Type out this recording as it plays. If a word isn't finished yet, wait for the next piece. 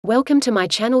Welcome to my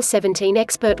channel 17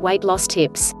 Expert Weight Loss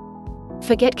Tips.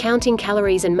 Forget counting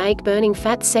calories and make burning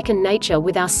fat second nature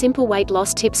with our simple weight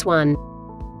loss tips. 1.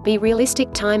 Be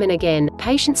realistic. Time and again,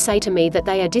 patients say to me that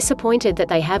they are disappointed that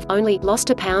they have only lost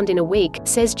a pound in a week,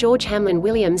 says George Hamlin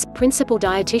Williams, principal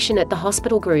dietitian at the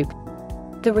hospital group.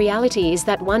 The reality is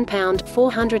that 1 pound,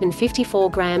 454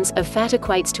 grams, of fat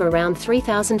equates to around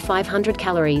 3,500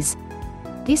 calories.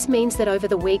 This means that over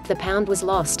the week the pound was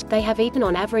lost, they have eaten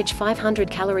on average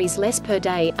 500 calories less per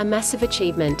day, a massive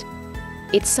achievement.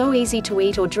 It's so easy to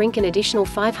eat or drink an additional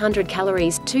 500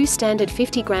 calories, 2 standard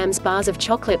 50 grams bars of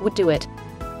chocolate would do it.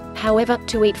 However,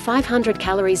 to eat 500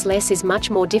 calories less is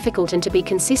much more difficult, and to be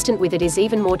consistent with it is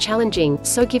even more challenging,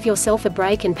 so give yourself a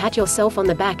break and pat yourself on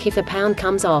the back if a pound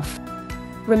comes off.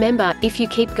 Remember, if you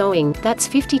keep going, that's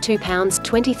 52 pounds,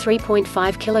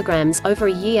 23.5 kilograms, over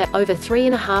a year, over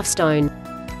 3.5 stone.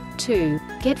 2.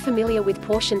 Get familiar with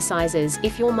portion sizes.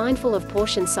 If you're mindful of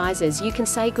portion sizes, you can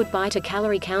say goodbye to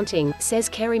calorie counting, says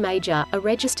Kerry Major, a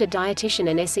registered dietitian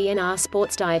and SENR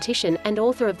sports dietitian, and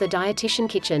author of The Dietitian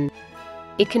Kitchen.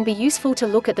 It can be useful to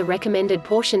look at the recommended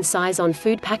portion size on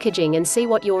food packaging and see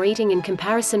what you're eating in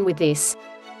comparison with this.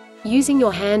 Using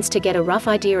your hands to get a rough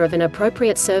idea of an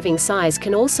appropriate serving size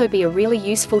can also be a really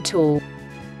useful tool.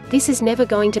 This is never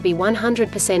going to be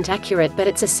 100% accurate, but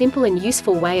it's a simple and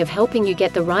useful way of helping you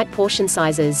get the right portion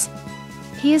sizes.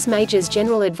 Here's Major's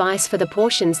general advice for the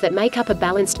portions that make up a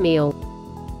balanced meal.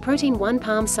 Protein: 1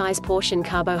 palm-size portion.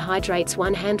 Carbohydrates: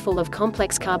 1 handful of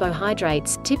complex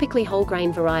carbohydrates, typically whole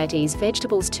grain varieties.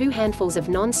 Vegetables: 2 handfuls of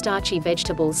non-starchy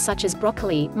vegetables such as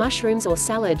broccoli, mushrooms or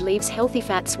salad leaves. Healthy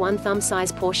fats: 1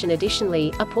 thumb-size portion.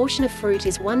 Additionally, a portion of fruit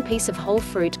is 1 piece of whole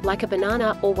fruit, like a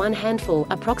banana, or 1 handful,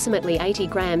 approximately 80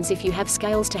 grams if you have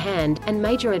scales to hand, and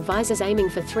Major advises aiming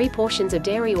for 3 portions of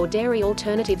dairy or dairy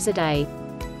alternatives a day.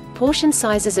 Portion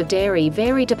sizes of dairy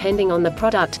vary depending on the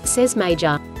product, says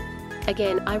Major.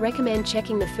 Again, I recommend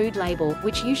checking the food label,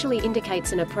 which usually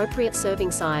indicates an appropriate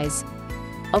serving size.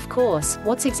 Of course,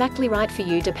 what's exactly right for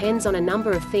you depends on a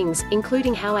number of things,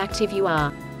 including how active you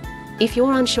are. If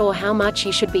you're unsure how much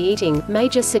you should be eating,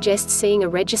 Major suggests seeing a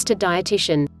registered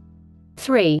dietitian.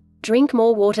 3. Drink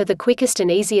more water. The quickest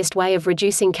and easiest way of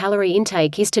reducing calorie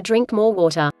intake is to drink more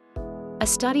water. A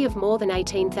study of more than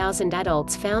 18,000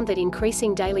 adults found that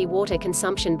increasing daily water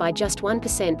consumption by just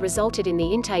 1% resulted in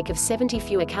the intake of 70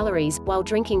 fewer calories, while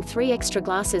drinking 3 extra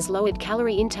glasses lowered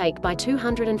calorie intake by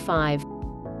 205.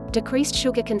 Decreased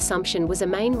sugar consumption was a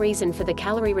main reason for the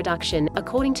calorie reduction,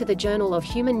 according to the Journal of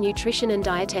Human Nutrition and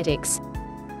Dietetics.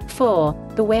 4.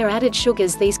 Beware added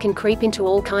sugars. These can creep into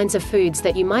all kinds of foods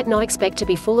that you might not expect to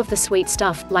be full of the sweet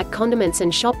stuff, like condiments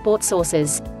and shop-bought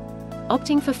sauces.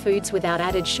 Opting for foods without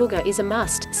added sugar is a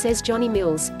must, says Johnny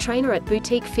Mills, trainer at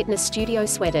boutique fitness studio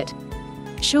Sweat It.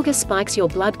 Sugar spikes your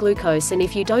blood glucose, and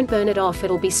if you don't burn it off,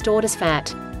 it'll be stored as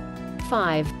fat.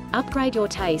 5. Upgrade your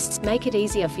tastes. Make it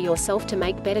easier for yourself to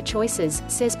make better choices,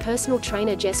 says personal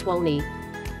trainer Jess Wolney.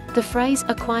 The phrase,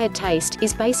 acquired taste,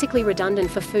 is basically redundant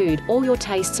for food. All your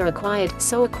tastes are acquired,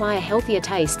 so acquire healthier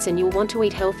tastes and you'll want to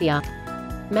eat healthier.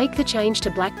 Make the change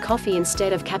to black coffee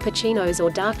instead of cappuccinos or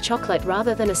dark chocolate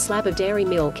rather than a slab of dairy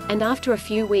milk, and after a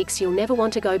few weeks you'll never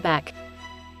want to go back.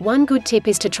 One good tip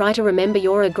is to try to remember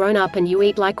you're a grown-up and you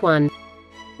eat like one.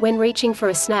 When reaching for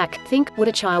a snack, think, would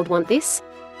a child want this?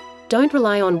 Don't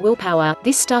rely on willpower,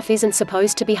 this stuff isn't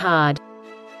supposed to be hard.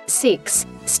 6.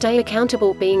 Stay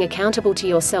accountable. Being accountable to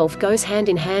yourself goes hand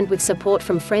in hand with support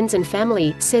from friends and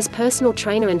family, says personal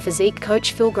trainer and physique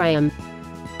coach Phil Graham.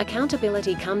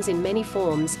 Accountability comes in many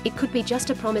forms. It could be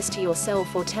just a promise to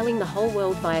yourself or telling the whole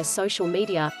world via social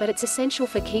media, but it's essential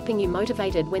for keeping you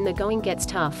motivated when the going gets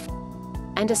tough.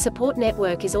 And a support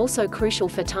network is also crucial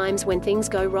for times when things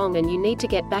go wrong and you need to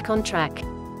get back on track.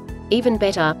 Even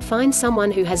better, find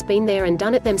someone who has been there and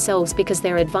done it themselves, because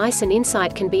their advice and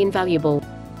insight can be invaluable.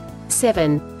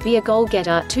 7. Be a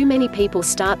goal-getter. Too many people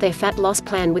start their fat loss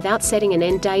plan without setting an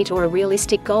end date or a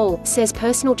realistic goal, says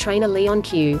personal trainer Leon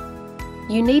Q.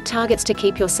 You need targets to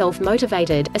keep yourself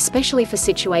motivated, especially for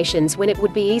situations when it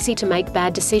would be easy to make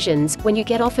bad decisions. When you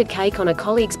get offered cake on a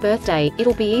colleague's birthday,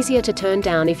 it'll be easier to turn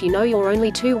down if you know you're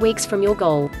only 2 weeks from your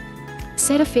goal.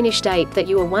 Set a finish date that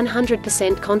you are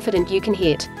 100% confident you can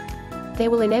hit.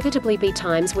 There will inevitably be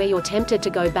times where you're tempted to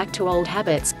go back to old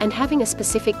habits, and having a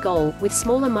specific goal, with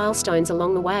smaller milestones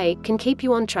along the way, can keep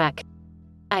you on track.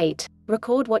 8.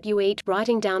 Record what you eat.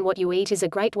 Writing down what you eat is a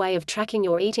great way of tracking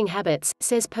your eating habits,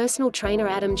 says personal trainer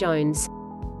Adam Jones.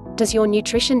 Does your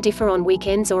nutrition differ on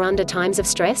weekends or under times of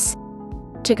stress?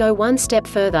 To go one step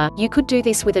further, you could do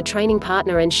this with a training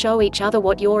partner and show each other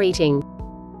what you're eating.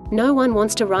 No one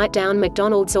wants to write down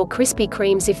McDonald's or Krispy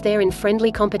Kremes if they're in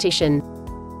friendly competition.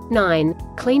 9.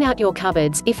 Clean out your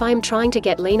cupboards. If I am trying to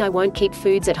get lean, I won't keep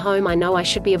foods at home I know I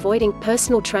should be avoiding.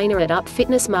 Personal trainer at Up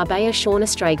Fitness Marbella, Sean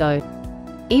Estrago.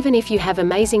 Even if you have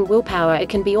amazing willpower, it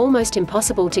can be almost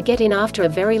impossible to get in after a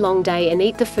very long day and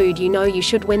eat the food you know you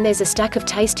should when there's a stack of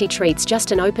tasty treats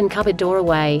just an open cupboard door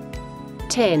away.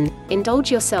 10.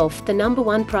 Indulge yourself. The number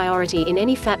one priority in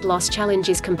any fat loss challenge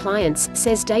is compliance,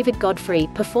 says David Godfrey,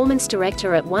 Performance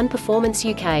Director at One Performance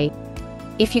UK.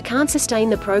 If you can't sustain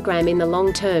the program in the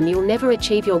long term, you'll never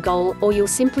achieve your goal, or you'll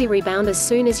simply rebound as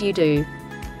soon as you do.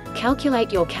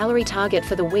 Calculate your calorie target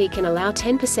for the week and allow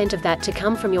 10% of that to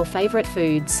come from your favorite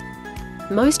foods.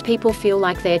 Most people feel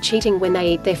like they're cheating when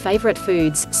they eat their favorite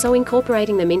foods, so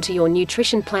incorporating them into your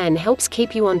nutrition plan helps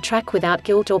keep you on track without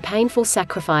guilt or painful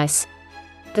sacrifice.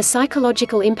 The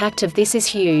psychological impact of this is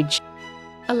huge.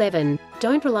 11.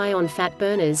 Don't rely on fat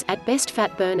burners. At best,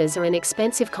 fat burners are an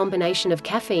expensive combination of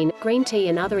caffeine, green tea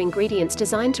and other ingredients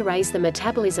designed to raise the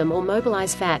metabolism or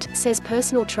mobilize fat, says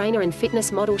personal trainer and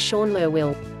fitness model Sean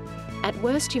Lerwill. At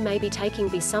worst, you may be taking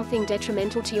something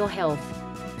detrimental to your health.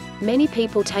 Many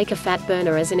people take a fat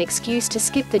burner as an excuse to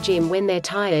skip the gym when they're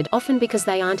tired, often because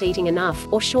they aren't eating enough,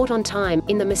 or short on time,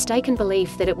 in the mistaken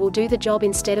belief that it will do the job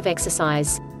instead of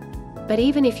exercise. But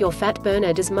even if your fat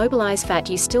burner does mobilize fat,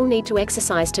 you still need to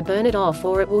exercise to burn it off,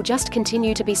 or it will just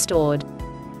continue to be stored.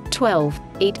 12.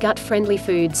 Eat gut-friendly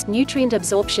foods. Nutrient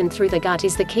absorption through the gut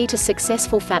is the key to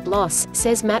successful fat loss,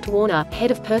 says Matt Warner,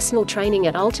 head of personal training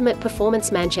at Ultimate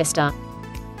Performance Manchester.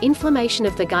 Inflammation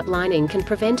of the gut lining can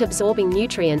prevent absorbing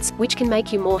nutrients, which can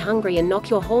make you more hungry and knock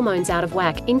your hormones out of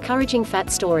whack, encouraging fat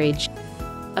storage.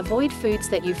 Avoid foods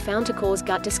that you've found to cause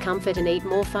gut discomfort and eat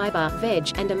more fiber,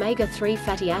 veg, and omega-3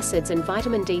 fatty acids and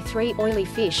vitamin D3 oily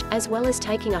fish, as well as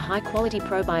taking a high-quality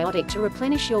probiotic to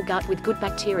replenish your gut with good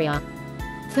bacteria.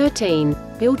 13.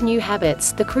 Build new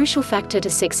habits. The crucial factor to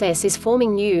success is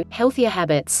forming new, healthier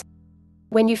habits.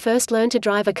 When you first learn to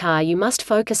drive a car, you must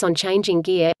focus on changing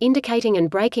gear, indicating and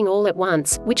braking all at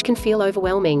once, which can feel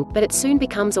overwhelming, but it soon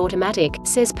becomes automatic,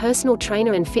 says personal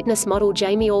trainer and fitness model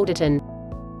Jamie Alderton.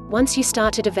 Once you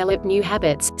start to develop new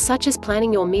habits, such as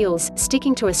planning your meals,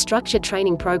 sticking to a structured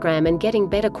training program and getting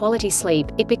better quality sleep,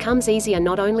 it becomes easier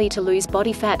not only to lose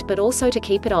body fat but also to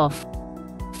keep it off.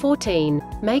 14.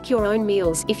 Make your own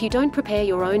meals. If you don't prepare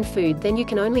your own food, then you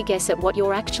can only guess at what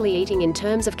you're actually eating in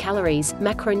terms of calories,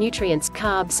 macronutrients,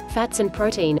 carbs, fats and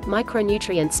protein,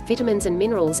 micronutrients, vitamins and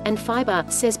minerals, and fiber,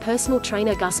 says personal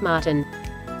trainer Gus Martin.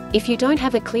 If you don't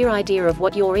have a clear idea of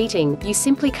what you're eating, you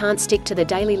simply can't stick to the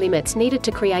daily limits needed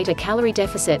to create a calorie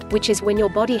deficit, which is when your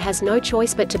body has no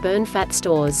choice but to burn fat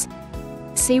stores.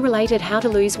 See related how to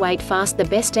lose weight fast. The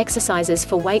best exercises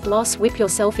for weight loss. Whip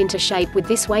yourself into shape with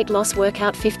this weight loss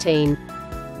workout. 15.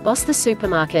 Boss the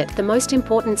supermarket. The most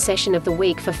important session of the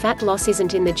week for fat loss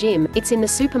isn't in the gym, it's in the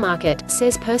supermarket,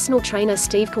 says personal trainer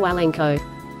Steve Kowalenko.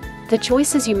 The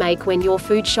choices you make when you're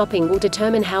food shopping will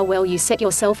determine how well you set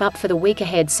yourself up for the week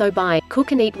ahead, so buy,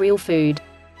 cook and eat real food.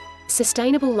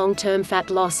 Sustainable long-term fat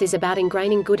loss is about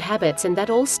ingraining good habits, and that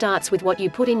all starts with what you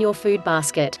put in your food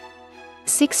basket.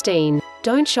 16.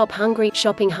 Don't shop hungry.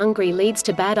 Shopping hungry leads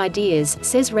to bad ideas,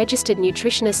 says registered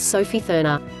nutritionist Sophie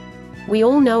Thurner. We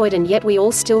all know it, and yet we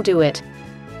all still do it.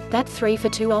 That 3 for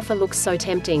 2 offer looks so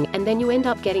tempting, and then you end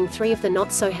up getting 3 of the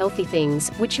not-so-healthy things,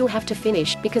 which you'll have to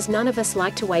finish, because none of us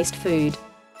like to waste food.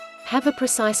 Have a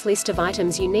precise list of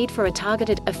items you need for a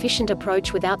targeted, efficient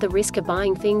approach without the risk of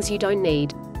buying things you don't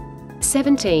need.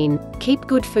 17. Keep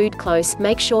good food close.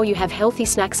 Make sure you have healthy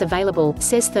snacks available,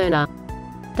 says Thurner.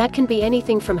 That can be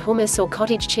anything from hummus or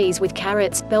cottage cheese with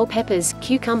carrots, bell peppers,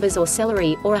 cucumbers or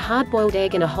celery, or a hard-boiled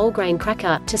egg and a whole grain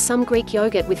cracker, to some Greek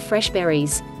yogurt with fresh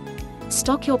berries.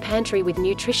 Stock your pantry with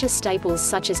nutritious staples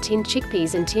such as tinned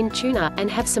chickpeas and tinned tuna, and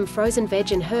have some frozen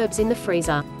veg and herbs in the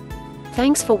freezer.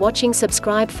 Thanks for watching.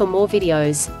 Subscribe for more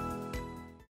videos.